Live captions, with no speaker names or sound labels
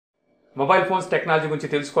Mobile phones technology గురించి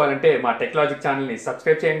తెలుసుకోవాలంటే మా టెక్నాలజిక్ ఛానల్ని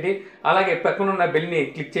సబ్స్క్రైబ్ చేయండి. అలాగే పక్కన ఉన్న బెల్ని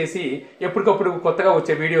క్లిక్ చేసి ఎప్పటికప్పుడు కొత్తగా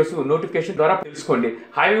వచ్చే వీడియోస్ నోటిఫికేషన్ ద్వారా తెలుసుకోండి.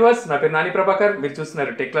 హాయ్ వ్యూవర్స్, నా పేరు నాని ప్రభాకర్, మీరు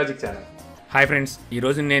చూస్తున్నారు టెక్నాలజిక్ ఛానల్. హాయ్ ఫ్రెండ్స్,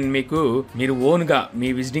 ఈరోజు నేను మీరు ఓన్గా మీ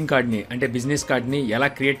విజిటింగ్ కార్డ్ని అంటే బిజినెస్ కార్డ్ని ఎలా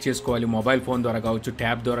క్రియేట్ చేసుకోవాలి, మొబైల్ ఫోన్ ద్వారా కావచ్చు,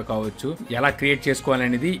 ట్యాబ్ ద్వారా కావచ్చు, ఎలా క్రియేట్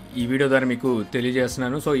చేసుకోవాలనేది ఈ వీడియో ద్వారా మీకు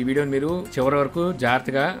తెలియజేస్తున్నాను. సో ఈ వీడియోని మీరు చివరి వరకు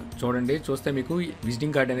జాగ్రత్తగా చూడండి. చూస్తే మీకు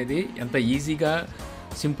విజిటింగ్ కార్డ్ అనేది ఎంత ఈజీగా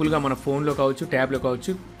సింపుల్గా మన ఫోన్లో కావచ్చు, ట్యాబ్లో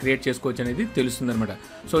కావచ్చు క్రియేట్ చేసుకోవచ్చు అనేది తెలుస్తుంది అనమాట.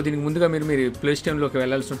 సో దీనికి ముందుగా మీరు ప్లే స్టోర్లోకి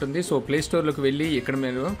వెళ్ళాల్సి ఉంటుంది. సో ప్లే స్టోర్లోకి వెళ్ళి ఇక్కడ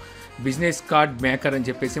మీరు బిజినెస్ కార్డ్ మేకర్ అని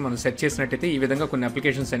చెప్పేసి మనం సెర్చ్ చేసినట్టయితే ఈ విధంగా కొన్ని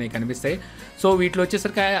అప్లికేషన్స్ అనేవి కనిపిస్తాయి. సో వీటిలో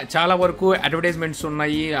వచ్చేసరికి చాలా వరకు అడ్వర్టైజ్మెంట్స్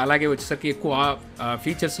ఉన్నాయి, అలాగే వచ్చేసరికి ఎక్కువ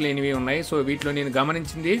ఫీచర్స్ లేనివి ఉన్నాయి. సో వీటిలో నేను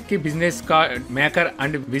గమనించింది business card maker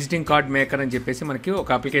and visiting card maker అని చెప్పేసి మనకి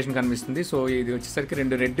ఒక అప్లికేషన్ కనిపిస్తుంది. సో ఇది వచ్చేసరికి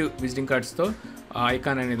 2 రెడ్ విజిటింగ్ కార్డ్స్తో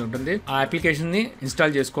ఐకాన్ అనేది ఉంటుంది. ఆ అప్లికేషన్ ని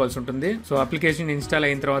ఇన్స్టాల్ చేసుకోవాల్సి ఉంటుంది. సో అప్లికేషన్ ఇన్స్టాల్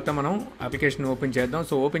అయిన తర్వాత మనం అప్లికేషన్ ఓపెన్ చేద్దాం.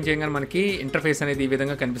 సో ఓపెన్ చేయగానే మనకి ఇంటర్ఫేస్ అనేది ఈ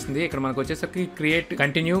విధంగా కనిపిస్తుంది. ఇక్కడ మనకు వచ్చేసరికి క్రియేట్,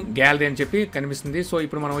 కంటిన్యూ, గ్యాలరీ అని చెప్పి కనిపిస్తుంది. సో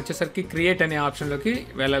ఇప్పుడు మనం వచ్చేసరికి క్రియేట్ అనే ఆప్షన్ లోకి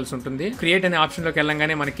వెళ్లాల్సి ఉంటుంది. క్రియేట్ అనే ఆప్షన్ లోకి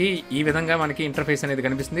వెళ్ళగానే మనకి ఈ విధంగా మనకి ఇంటర్ఫేస్ అనేది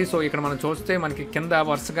కనిపిస్తుంది. సో ఇక్కడ మనం చూస్తే మనకి కింద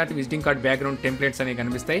వరుసగా విజిటింగ్ కార్డ్ బ్యాక్గ్రౌండ్ టెంప్లెట్స్ అనేవి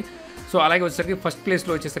కనిపిస్తాయి. సో అలాగే వచ్చేసరికి ఫస్ట్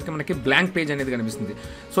ప్లేస్లో వచ్చేసరికి మనకి బ్లాంక్ పేజ్ అనేది కనిపిస్తుంది.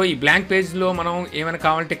 సో ఈ బ్లాంక్ పేజ్లో మనం ఏమైనా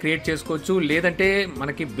కావాలంటే క్రియేట్ చేసుకోవచ్చు, లేదంటే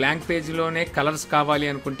మనకి బ్లాంక్ పేజ్లోనే కలర్స్ కావాలి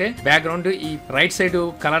అనుకుంటే బ్యాక్గ్రౌండ్ ఈ రైట్ సైడ్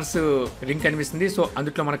కలర్స్ లింక్ కనిపిస్తుంది. సో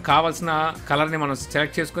అందులో మనకు కావాల్సిన కలర్ని మనం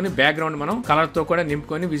సెలెక్ట్ చేసుకుని బ్యాక్గ్రౌండ్ మనం కలర్తో కూడా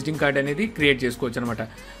నింపుకొని విజిటింగ్ కార్డ్ అనేది క్రియేట్ చేసుకోవచ్చు అనమాట.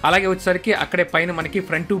 అలాగే వచ్చేసరికి అక్కడే పైన మనకి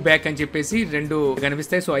ఫ్రంట్ టు బ్యాక్ అని చెప్పేసి 2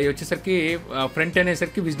 కనిపిస్తాయి. సో అవి వచ్చేసరికి ఫ్రంట్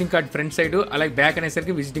అనేసరికి విజిటింగ్ కార్డ్ ఫ్రంట్ సైడ్, అలాగే బ్యాక్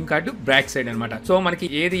అనేసరికి విజిటింగ్ కార్డు బ్యాక్ సైడ్ అనమాట. సో మనకి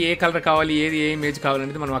ఏది ఏ కలర్ కావాలి, ఏది ఏ ఇమేజ్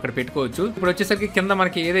కావాలనేది మనం అక్కడ పెట్టుకోవచ్చు. ఇప్పుడు వచ్చేసరికి కింద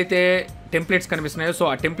మనకి ఏదైతే టెంప్లెట్స్ కనిపిస్తున్నాయో సో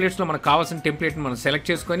ఆ టెంప్లెట్స్ లో మనకు కావాల్సిన టెంప్లెట్ మనం సెలెక్ట్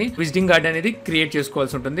చేసుకొని విజిటింగ్ కార్డ్ అనేది క్రియేట్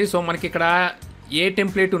చేసుకోవాల్సి ఉంటుంది. సో మనకి ఇక్కడ ఏ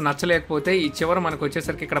టెంప్లెట్ నచ్చలేకపోతే ఈ చివర మనకు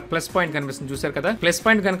వచ్చేసరికి ఇక్కడ ప్లస్ పాయింట్ కనిపిస్తుంది, చూసారు కదా. ప్లస్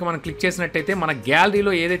పాయింట్ కనుక మనం క్లిక్ చేసినట్టయితే మన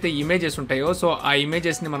గ్యాలరీలో ఏదైతే ఇమేజెస్ ఉంటాయో సో ఆ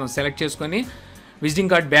ఇమేజెస్ ని మనం సెలెక్ట్ చేసుకొని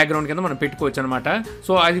విజిటింగ్ కార్డ్ బ్యాక్గ్రౌండ్ కింద మనం పెట్టుకోవచ్చు అనమాట.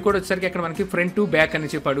 సో అది కూడా వచ్చేసరికి అక్కడ మనకి ఫ్రంట్ టు బ్యాక్ అని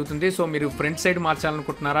చెప్పి అడుగుతుంది. సో మీరు front side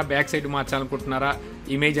మార్చాలనుకుంటున్నారా, back side మార్చాలనుకుంటున్నారా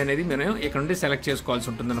image అనేది మనం ఇక్కడ నుండి సెలెక్ట్ చేసుకోవాల్సి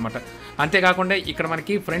ఉంటుంది అనమాట. అంతేకాకుండా ఇక్కడ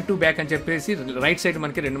మనకి ఫ్రంట్ టు బ్యాక్ అని చెప్పేసి రైట్ సైడ్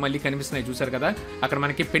మనకి 2 మళ్ళీ కనిపిస్తున్నాయి, చూసారు కదా. అక్కడ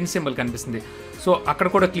మనకి పెన్ సింబల్ కనిపిస్తుంది. సో అక్కడ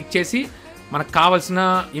కూడా క్లిక్ చేసి మనకు కావాల్సిన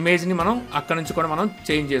ఇమేజ్ని మనం అక్కడ నుంచి కూడా మనం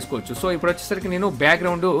చేంజ్ చేసుకోవచ్చు. సో ఇప్పుడు వచ్చేసరికి నేను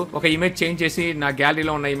బ్యాక్గ్రౌండ్ ఒక ఇమేజ్ చేంజ్ చేసి నా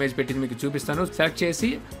గ్యాలరీలో ఉన్న ఇమేజ్ పెట్టి మీకు చూపిస్తాను. సెలెక్ట్ చేసి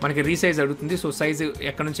మనకి రీసైజ్ అడుగుతుంది. సో సైజు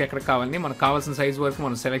ఎక్కడ నుంచి ఎక్కడ కావాలని మనకు కావాల్సిన సైజు వరకు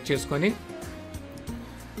మనం సెలెక్ట్ చేసుకొని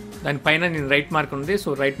దానిపైన నేను రైట్ మార్క్ ఉంది. సో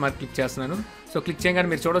రైట్ మార్క్ క్లిక్ చేస్తున్నాను. సో క్లిక్ చేయగానే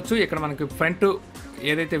మీరు చూడొచ్చు ఇక్కడ మనకి ఫ్రంట్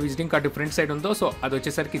ఏదైతే విజిటింగ్ కార్డు ఫ్రంట్ సైడ్ ఉందో సో అది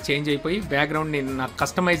వచ్చేసరికి చేంజ్ అయిపోయి బ్యాక్గ్రౌండ్ నాకు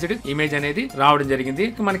కస్టమైజ్డ్ ఇమేజ్ అనేది రావడం జరిగింది.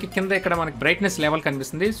 మనకి కింద ఇక్కడ మనకి బ్రైట్నెస్ లెవెల్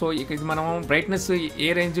కనిపిస్తుంది. సో ఇది మనం బ్రైట్నెస్ ఏ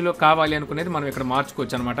రేంజ్ లో కావాలి అనుకునేది మనం ఇక్కడ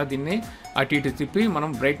మార్చుకోవచ్చు అనమాట. దీన్ని అటు ఇటు తిప్పి మనం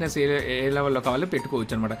బ్రైట్నెస్ ఏ లెవెల్లో కావాలో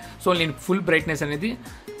పెట్టుకోవచ్చు అనమాట. సో నేను ఫుల్ బ్రైట్నెస్ అనేది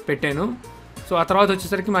పెట్టాను. సో ఆ తర్వాత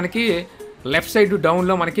వచ్చేసరికి మనకి లెఫ్ట్ సైడ్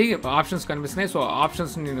డౌన్లో మనకి ఆప్షన్స్ కనిపిస్తున్నాయి. సో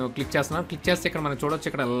ఆప్షన్స్ నేను క్లిక్ చేస్తున్నాను. క్లిక్ చేస్తే ఇక్కడ మనం చూడొచ్చు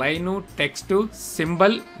ఇక్కడ line, text,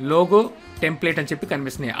 symbol, logo, template అని చెప్పి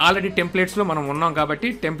కనిపిస్తున్నాయి. ఆల్రెడీ టెంప్లెట్స్లో మనం ఉన్నాం కాబట్టి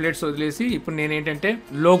టెంప్లెట్స్ వదిలేసి ఇప్పుడు నేను ఏంటంటే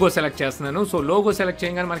లోగో సెలెక్ట్ చేస్తున్నాను. సో లోగో సెలెక్ట్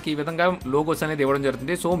చేయగానే మనకి ఈ విధంగా లోగోస్ అనేది ఇవ్వడం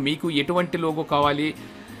జరుగుతుంది. సో మీకు ఎటువంటి లోగో కావాలి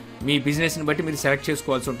మీ బిజినెస్ని బట్టి మీరు సెలెక్ట్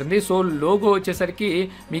చేసుకోవాల్సి ఉంటుంది. సో లోగో వచ్చేసరికి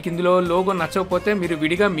మీకు ఇందులో లోగో నచ్చకపోతే మీరు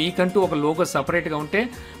విడిగా మీకంటూ ఒక లోగో సపరేట్గా ఉంటే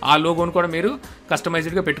ఆ లోగోను కూడా మీరు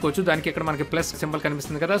కస్టమైజ్డ్గా పెట్టుకోవచ్చు. దానికి ఇక్కడ మనకి ప్లస్ సింబల్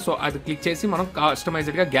కనిపిస్తుంది కదా. సో అది క్లిక్ చేసి మనం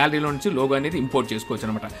కస్టమైజ్డ్గా గ్యాలరీలో నుంచి లోగో అనేది ఇంపోర్ట్ చేసుకోవచ్చు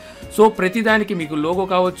అనమాట. సో ప్రతిదానికి మీకు లోగో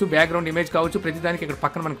కావచ్చు, బ్యాక్గ్రౌండ్ ఇమేజ్ కావచ్చు, ప్రతిదానికి ఇక్కడ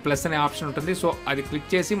పక్కన మనకి ప్లస్ అనే ఆప్షన్ ఉంటుంది. సో అది క్లిక్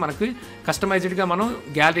చేసి మనకి కస్టమైజ్డ్గా మనం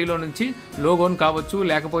గ్యాలరీలో నుంచి లోగోను కావచ్చు,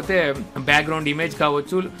 లేకపోతే బ్యాక్గ్రౌండ్ ఇమేజ్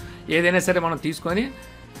కావచ్చు, ఏదైనా సరే మనం తీసుకొని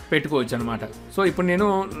పెట్టుకోవచ్చు అనమాట. సో ఇప్పుడు నేను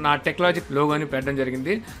నా టెక్నాలజిక్ లోగోని పెట్టడం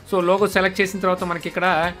జరిగింది. సో లోగో సెలెక్ట్ చేసిన తర్వాత మనకి ఇక్కడ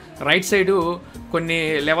రైట్ సైడ్ కొన్ని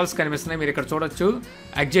లెవెల్స్ కనిపిస్తున్నాయి, మీరు ఇక్కడ చూడొచ్చు.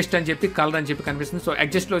 అడ్జస్ట్ అని చెప్పి, కలర్ అని చెప్పి కనిపిస్తుంది. సో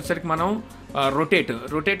అడ్జస్ట్లో వచ్చేసరికి మనం రొటేట్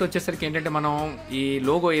వచ్చేసరికి ఏంటంటే మనం ఈ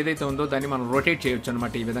లోగో ఏదైతే ఉందో దాన్ని మనం రొటేట్ చేయొచ్చు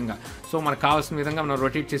అనమాట ఈ విధంగా. సో మనకు కావాల్సిన విధంగా మనం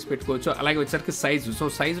రొటేట్ చేసి పెట్టుకోవచ్చు. అలాగే వచ్చేసరికి సైజు, సో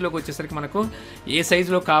సైజులోకి వచ్చేసరికి మనకు ఏ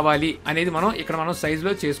సైజులో కావాలి అనేది మనం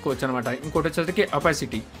సైజులో చేసుకోవచ్చు అనమాట. ఇంకోటి వచ్చేసరికి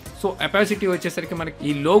ఒపాసిటీ. సో ఒపాసిటీ వచ్చేసరికి మనకి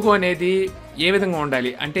ఈ లోగో అనేది ఏ విధంగా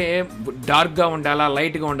ఉండాలి అంటే డార్క్గా ఉండాలా,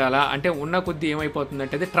 లైట్గా ఉండాలా అంటే ఉన్న కొద్ది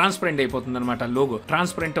ఏమైపోతుందంటే అది ట్రాన్స్పరెంట్ అయిపోతుంది అనమాట. లోగో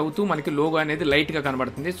ట్రాన్స్పరెంట్ అవుతూ మనకి లోగో అనేది లైట్గా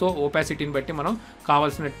కనబడుతుంది. సో ఒపాసిటీని బట్టి మనం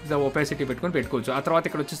కావాల్సిన ఒపాసిటీ పెట్టుకోవచ్చు. పెట్టుకోవచ్చు. ఆ తర్వాత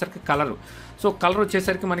ఇక్కడ వచ్చేసరికి కలర్. సో కలర్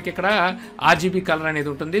వచ్చేసరికి మనకి ఇక్కడ ఆర్జీబీ కలర్ అనేది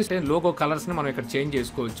ఉంటుంది. లోగో కలర్స్ని మనం ఇక్కడ చేంజ్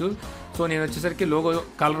చేసుకోవచ్చు. సో నేను వచ్చేసరికి లోగో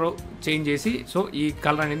కలర్ చేంజ్ చేసి సో ఈ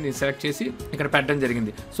కలర్ అనేది నేను సెలెక్ట్ చేసి ఇక్కడ పెట్టడం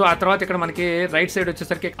జరిగింది. సో ఆ తర్వాత ఇక్కడ మనకి రైట్ సైడ్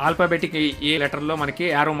వచ్చేసరికి ఆల్ఫాబెటిక్ ఏ లెటర్లో మనకి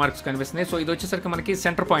యారో మార్క్స్ కనిపిస్తున్నాయి. సో ఇది వచ్చేసరికి మనకి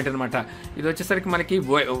సెంటర్ పాయింట్ అనమాట. ఇది వచ్చేసరికి మనకి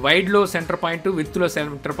వైడ్లో సెంటర్ పాయింట్, విత్లో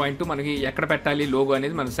సెంటర్ పాయింట్ మనకి ఎక్కడ పెట్టాలి లోగో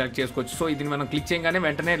అనేది మనం సెలెక్ట్ చేసుకోవచ్చు. సో ఇది మనం క్లిక్ చేయగానే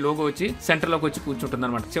వెంటనే లోగో వచ్చి సెంటర్లోకి వచ్చి కూర్చుంటుంది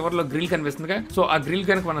అనమాట. చివరిలో గ్రిల్ కనిపిస్తుంది. సో ఆ గ్రిల్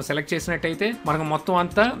కనుక మనం సెలెక్ట్ చేసినట్టయితే మనకు మొత్తం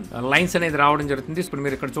అంతా లైన్స్ అనేది రావడం జరుగుతుంది. ఇప్పుడు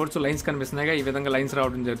మీరు ఇక్కడ చూడొచ్చు లైన్స్ కనిపిస్తున్నాయి. ఈ విధంగా లైన్స్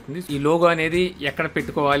రావడం జరుగుతుంది. ఈ లోగో అనేది ఎక్కడ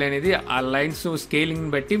పెట్టుకోవాలి అనేది ఆ లైన్స్ స్కేలింగ్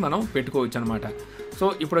బట్టి మనం పెట్టుకోవచ్చు అనమాట. సో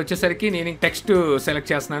ఇప్పుడు వచ్చేసరికి నేను టెక్స్ట్ సెలెక్ట్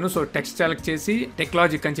చేస్తున్నాను. సో టెక్స్ట్ సెలెక్ట్ చేసి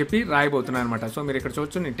టెక్లాజిక్ అని చెప్పి రాయబోతున్నాను అనమాట. సో మీరు ఇక్కడ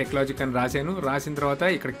చూడొచ్చు నేను టెక్లాజిక్ అని రాశాను. రాసిన తర్వాత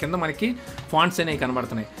ఇక్కడ కింద మనకి ఫాంట్స్ అనేవి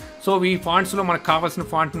కనబడుతున్నాయి. సో ఈ ఫాంట్స్లో మనకు కావాల్సిన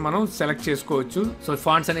ఫాంట్ని మనం సెలెక్ట్ చేసుకోవచ్చు. సో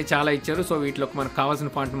ఫాంట్స్ అనేవి చాలా ఇచ్చారు. సో వీటిలో మనకు కావాల్సిన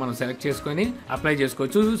ఫాంట్ని మనం సెలెక్ట్ చేసుకొని అప్లై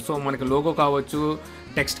చేసుకోవచ్చు. సో మనకి లోగో కావచ్చు,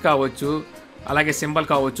 టెక్స్ట్ కావచ్చు, అలాగే సింబల్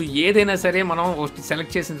కావచ్చు, ఏదైనా సరే మనం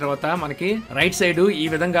సెలెక్ట్ చేసిన తర్వాత మనకి రైట్ సైడ్ ఈ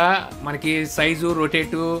విధంగా మనకి సైజు,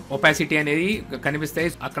 రొటేట్, ఒపాసిటీ అనేది కనిపిస్తాయి.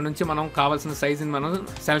 అక్కడ నుంచి మనం కావాల్సిన సైజుని మనం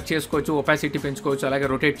సెలెక్ట్ చేసుకోవచ్చు, ఒపాసిటీ పెంచుకోవచ్చు, అలాగే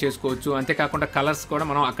రొటేట్ చేసుకోవచ్చు. అంతేకాకుండా కలర్స్ కూడా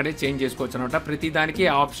మనం అక్కడే చేంజ్ చేసుకోవచ్చు అనమాట. ప్రతి దానికి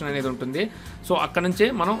ఆప్షన్ అనేది ఉంటుంది. సో అక్కడ నుంచే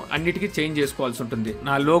మనం అన్నిటికీ చేంజ్ చేసుకోవాల్సి ఉంటుంది.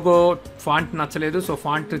 నా లోగో ఫాంట్ నచ్చలేదు. సో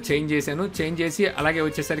ఫాంట్ చేంజ్ చేశాను. చేంజ్ చేసి అలాగే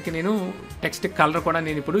వచ్చేసరికి నేను టెక్స్ట్ కలర్ కూడా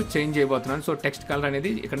నేను ఇప్పుడు చేంజ్ చేయబోతున్నాను. సో టెక్స్ట్ కలర్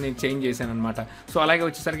అనేది ఇక్కడ నేను చేంజ్ చేశాను అనమాట. సో అలాగే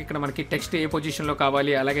వచ్చేసరికి ఇక్కడ మనకి టెక్స్ట్ ఏ పొజిషన్లో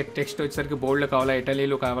కావాలి, అలాగే టెక్స్ట్ వచ్చేసరికి బోల్డ్లో కావాలా,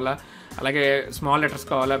 ఇటలీలో కావాలా, అలాగే స్మాల్ లెటర్స్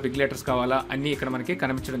కావాలా, బిగ్ లెటర్స్ కావాలా, అన్నీ ఇక్కడ మనకి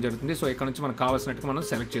కనిపించడం జరుగుతుంది. సో ఇక్కడ నుంచి మనకు కావాల్సినట్టుగా మనం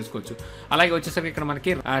సెలెక్ట్ చేసుకోవచ్చు. అలాగే వచ్చేసరికి ఇక్కడ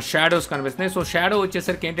మనకి షాడోస్ కనిపిస్తున్నాయి. సో షాడో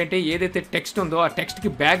వచ్చేసరికి ఏంటంటే ఏదైతే టెక్స్ట్ ఉందో ఆ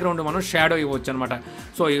టెక్స్ట్కి బ్యాక్గ్రౌండ్ మనం షాడో ఇవ్వచ్చు అనమాట.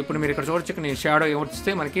 సో ఇప్పుడు మీరు ఇక్కడ చూడొచ్చు, ఇక్కడ నేను షాడో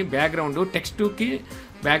ఇవ్వస్తే మనకి బ్యాక్గ్రౌండ్ టెక్స్ట్కి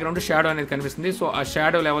బ్యాక్గ్రౌండ్ షాడో అనేది కనిపిస్తుంది. సో ఆ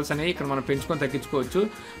షాడో లెవెల్స్ అనేవి ఇక్కడ మనం పెంచుకొని తగ్గించుకోవచ్చు.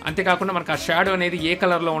 అంతేకాకుండా మనకు ఆ షాడో అనేది ఏ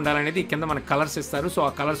కలర్లో ఉండాలనేది కింద మనకు కలర్స్ ఇస్తారు. సో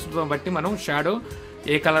ఆ కలర్స్తో బట్టి మనం షాడో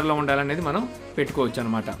ఏ కలర్లో ఉండాలనేది మనం పెట్టుకోవచ్చు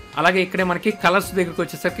అనమాట. అలాగే ఇక్కడే మనకి కలర్స్ దగ్గరికి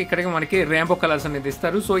వచ్చేసరికి ఇక్కడికి మనకి రెయిన్బో కలర్స్ అనేది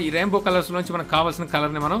ఇస్తారు. సో ఈ రెయిన్బో కలర్స్ నుంచి మనకు కావాల్సిన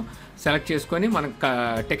కలర్ని మనం సెలెక్ట్ చేసుకొని మన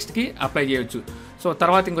టెక్స్ట్కి అప్లై చేయొచ్చు. సో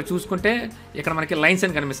తర్వాత ఇంకో చూసుకుంటే ఇక్కడ మనకి లైన్స్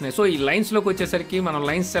అని కనిపిస్తున్నాయి. సో ఈ లైన్స్లోకి వచ్చేసరికి మనం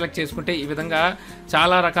లైన్స్ సెలెక్ట్ చేసుకుంటే ఈ విధంగా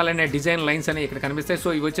చాలా రకాలైన డిజైన్ లైన్స్ అనేవి ఇక్కడ కనిపిస్తాయి.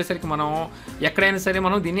 సో ఇవి వచ్చేసరికి మనం ఎక్కడైనా సరే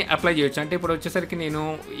మనం దీన్ని అప్లై చేయొచ్చు. అంటే ఇప్పుడు వచ్చేసరికి నేను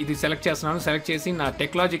ఇది సెలెక్ట్ చేస్తున్నాను. సెలెక్ట్ చేసి నా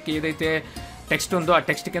టెక్లాజిక్ ఏదైతే టెక్స్ట్ ఉందో ఆ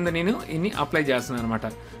టెక్స్ట్ కింద నేను ఇన్ని అప్లై చేస్తున్నాను అనమాట.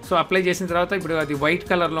 సో అప్లై చేసిన తర్వాత ఇప్పుడు అది వైట్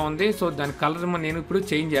కలర్లో ఉంది. సో దాని కలర్ నేను ఇప్పుడు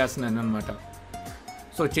చేంజ్ చేస్తున్నాను అనమాట.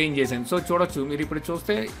 సో చేంజ్ చేశాను. సో చూడొచ్చు మీరు ఇప్పుడు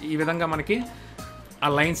చూస్తే ఈ విధంగా మనకి ఆ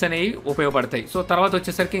లైన్స్ అనేవి ఉపయోగపడతాయి. సో తర్వాత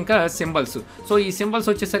వచ్చేసరికి ఇంకా సింబల్స్. సో ఈ సింబల్స్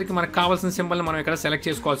వచ్చేసరికి మనకు కావాల్సిన సింబల్ని మనం ఇక్కడ సెలెక్ట్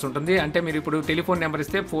చేసుకోవాల్సి ఉంటుంది. అంటే మీరు ఇప్పుడు టెలిఫోన్ నెంబర్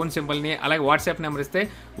ఇస్తే ఫోన్ సింబల్ని, అలాగే వాట్సాప్ నెంబర్ ఇస్తే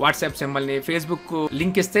వాట్సాప్ సింబల్ని, ఫేస్బుక్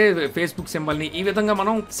లింక్ ఇస్తే ఫేస్బుక్ సింబల్ని, ఈ విధంగా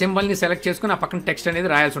మనం సింబల్ని సెలెక్ట్ చేసుకుని ఆ పక్కన టెక్స్ట్ అనేది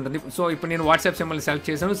రాయాల్సి ఉంటుంది. సో ఇప్పుడు నేను వాట్సాప్ సింబల్ని సెలెక్ట్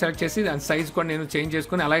చేశాను. సెలెక్ట్ చేసి దాని సైజ్ కూడా నేను చేంజ్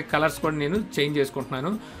చేసుకుని అలాగే కలర్స్ కూడా నేను చేంజ్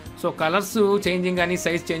చేసుకుంటున్నాను. సో కలర్స్ చేంజింగ్ కానీ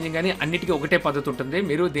సైజ్ చేంజింగ్ కానీ అన్నిటికీ ఒకటే పద్ధతి ఉంటుంది.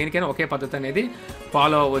 మీరు దేనికైనా ఒకే పద్ధతి అనేది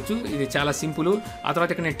ఫాలో అవ్వచ్చు. ఇది చాలా సింపుల్. ఆ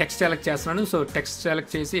తర్వాత ఇక్కడ నేను టెక్స్ట్ సెలెక్ట్ చేస్తున్నాను. సో టెక్స్ట్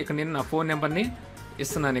సెలెక్ట్ చేసి ఇక్కడ నేను నా ఫోన్ నెంబర్ని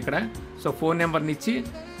ఇస్తున్నాను ఇక్కడ. సో ఫోన్ నెంబర్ని ఇచ్చి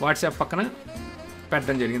వాట్సాప్ పక్కన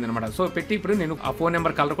పెట్టడం జరిగింది అనమాట. సో పెట్టి ఇప్పుడు నేను ఆ ఫోన్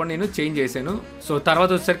నెంబర్ కలర్ కూడా నేను చేంజ్ చేశాను. సో తర్వాత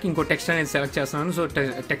వచ్చేసరికి ఇంకో టెక్స్ట్ అనేది సెలెక్ట్ చేస్తున్నాను. సో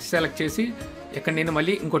టెక్స్ట్ సెలెక్ట్ చేసి ఇక్కడ నేను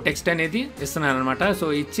మళ్ళీ ఇంకో టెక్స్ట్ అనేది ఇస్తున్నాను అనమాట. సో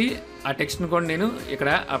ఇచ్చి ఆ టెక్స్ట్ని కూడా నేను ఇక్కడ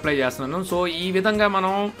అప్లై చేస్తున్నాను. సో ఈ విధంగా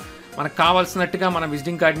మనకు కావాల్సినట్టుగా మన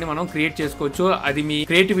విజిటింగ్ కార్డ్ని మనం క్రియేట్ చేసుకోవచ్చు. అది మీ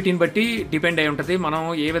క్రియేటివిటీని బట్టి డిపెండ్ అయి ఉంటుంది. మనం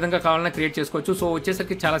ఏ విధంగా కావాలన్నా క్రియేట్ చేసుకోవచ్చు. సో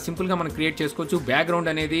వచ్చేసరికి చాలా సింపుల్గా మనం క్రియేట్ చేసుకోవచ్చు.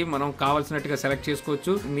 బ్యాక్గ్రౌండ్ అనేది మనం కావాల్సినట్టుగా సెలెక్ట్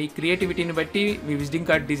చేసుకోవచ్చు. మీ క్రియేటివిటీని బట్టి మీ విజిటింగ్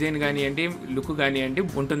కార్డ్ డిజైన్ కానివ్వండి, లుక్ కానివ్వండి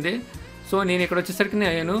ఉంటుంది. సో నేను ఇక్కడ వచ్చేసరికి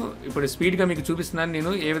నేను ఇప్పుడు స్పీడ్గా మీకు చూపిస్తున్నాను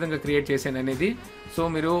నేను ఏ విధంగా క్రియేట్ చేశాను అనేది. సో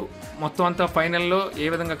మీరు మొత్తం అంతా ఫైనల్లో ఏ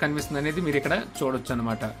విధంగా కనిపిస్తుంది అనేది మీరు ఇక్కడ చూడొచ్చు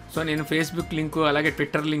అనమాట. సో నేను ఫేస్బుక్ లింకు, అలాగే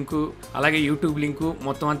ట్విట్టర్ లింకు, అలాగే యూట్యూబ్ లింకు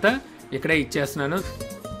మొత్తం అంతా ఇక్కడే ఇచ్చేస్తున్నాను.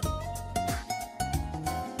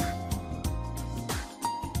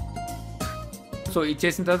 సో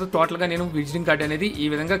ఇచ్చేసిన తర్వాత టోటల్గా నేను విజిటింగ్ కార్డ్ అనేది ఈ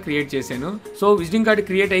విధంగా క్రియేట్ చేశాను. సో విజిటింగ్ కార్డ్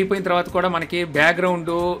క్రియేట్ అయిపోయిన తర్వాత కూడా మనకి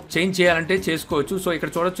బ్యాక్గ్రౌండ్ చేంజ్ చేయాలంటే చేసుకోవచ్చు. సో ఇక్కడ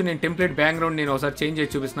చూడొచ్చు నేను టెంప్లెట్ బ్యాక్గ్రౌండ్ నేను ఒకసారి చేంజ్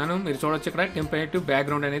చేసి చూపిస్తున్నాను. మీరు చూడొచ్చు ఇక్కడ టెంప్లెట్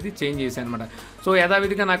బ్యాక్గ్రౌండ్ అనేది చేంజ్ చేశాను అనమాట. సో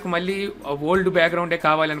యథావిధిగా నాకు మళ్ళీ ఓల్డ్ బ్యాక్గ్రౌండే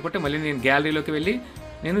కావాలి అనుకుంటే మళ్ళీ నేను గ్యాలరీలోకి వెళ్ళి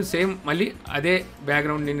నేను సేమ్ మళ్ళీ అదే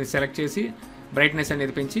బ్యాక్గ్రౌండ్ నేను సెలెక్ట్ చేసి బ్రైట్నెస్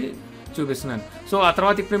అనేది పెంచి చూపిస్తున్నాను. సో ఆ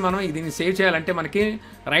తర్వాత ఇప్పుడు మనం దీన్ని సేవ్ చేయాలంటే మనకి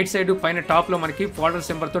రైట్ సైడ్ పైన టాప్లో మనకి ఫోల్డర్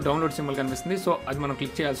సింబల్తో డౌన్లోడ్ సింబల్ కనిపిస్తుంది. సో అది మనం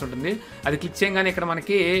క్లిక్ చేయాల్సి ఉంటుంది. అది క్లిక్ చేయగానే ఇక్కడ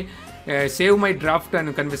మనకి సేవ్ మై డ్రాఫ్ట్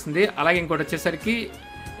అని కనిపిస్తుంది. అలాగే ఇంకోటి వచ్చేసరికి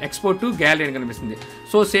ఎక్స్పోర్ట్ టు గ్యాలరీ అని కనిపిస్తుంది.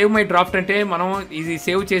 సో సేవ్ మై డ్రాఫ్ట్ అంటే మనం ఇది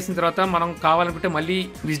సేవ్ చేసిన తర్వాత మనం కావాలనుకుంటే మళ్ళీ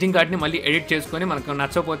విజిటింగ్ కార్డ్ని మళ్ళీ ఎడిట్ చేసుకొని మనకు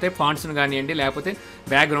నచ్చకపోతే ఫాంట్స్ని కానివ్వండి, లేకపోతే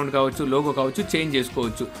బ్యాక్గ్రౌండ్ కావచ్చు, లోగో కావచ్చు, చేంజ్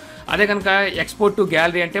చేసుకోవచ్చు. అదే కనుక ఎక్స్పోర్ట్ టు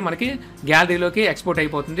గ్యాలరీ అంటే మనకి గ్యాలరీలోకి ఎక్స్పోర్ట్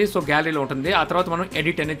అయిపోతుంది. సో గ్యాలరీలో ఉంటుంది. ఆ తర్వాత మనం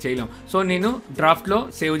ఎడిట్ అనేది చేయలేం. సో నేను డ్రాఫ్ట్లో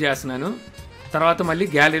సేవ్ చేస్తున్నాను, తర్వాత మళ్ళీ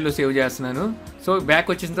గ్యాలరీలో సేవ్ చేస్తున్నాను. సో బ్యాక్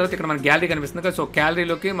వచ్చేసిన తర్వాత ఇక్కడ మన గ్యాలరీ కనిపిస్తుంది కదా. సో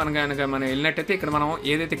గ్యాలరీలోకి మనం కనుక మనం వెళ్ళినట్టయితే ఇక్కడ మనం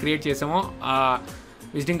ఏదైతే క్రియేట్ చేసామో ఆ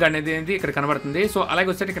విజిటింగ్ కార్డ్ అనేది ఇక్కడ కనబడుతుంది. సో అలాగే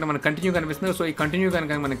వచ్చేసి ఇక్కడ మనకు కంటిన్యూ కనిపిస్తుంది. సో ఈ కంటిన్యూ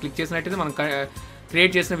కనుక మనం క్లిక్ చేసినట్టయితే మనం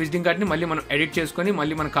క్రియేట్ చేసిన విజిటింగ్ కార్డ్ని మళ్ళీ మనం ఎడిట్ చేసుకొని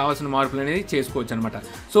మళ్ళీ మనకు కావాల్సిన మార్పులు అనేది చేసుకోవచ్చు అనమాట.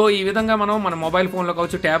 సో ఈ విధంగా మనం మన మొబైల్ ఫోన్లో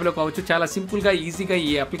కావచ్చు, ట్యాబ్లో కావచ్చు, చాలా సింపుల్గా ఈజీగా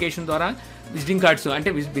ఈ అప్లికేషన్ ద్వారా విజిటింగ్ కార్డ్స్ అంటే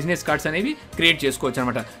బిజినెస్ కార్డ్స్ అనేవి క్రియేట్ చేసుకోవచ్చు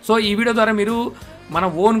అనమాట. సో ఈ వీడియో ద్వారా మీరు మన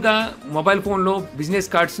ఓన్గా మొబైల్ ఫోన్లో బిజినెస్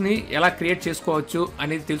కార్డ్స్ని ఎలా క్రియేట్ చేసుకోవచ్చు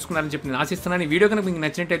అనేది తెలుసుకున్నారని చెప్పి నేను ఆశిస్తున్నాను. ఈ వీడియో కనుక మీకు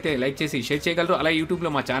నచ్చినట్టయితే లైక్ చేసి షేర్ చేయగలరు. అలాగే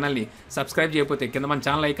యూట్యూబ్లో మా ఛానల్ని సబ్స్క్రైబ్ చేయకపోతే కింద మన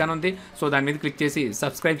ఛానల్ ఐకాన్ ఉంది. సో దాని మీద క్లిక్ చేసి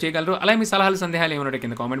సబ్స్క్రైబ్ చేయగలరు. అలాగే మీ సలహాలు, సందేహాలు ఏమైనా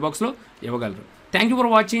కింద కామెంట్ బాక్స్లో ఇవ్వగలరు. Thank you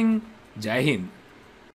for watching. జై హింద్.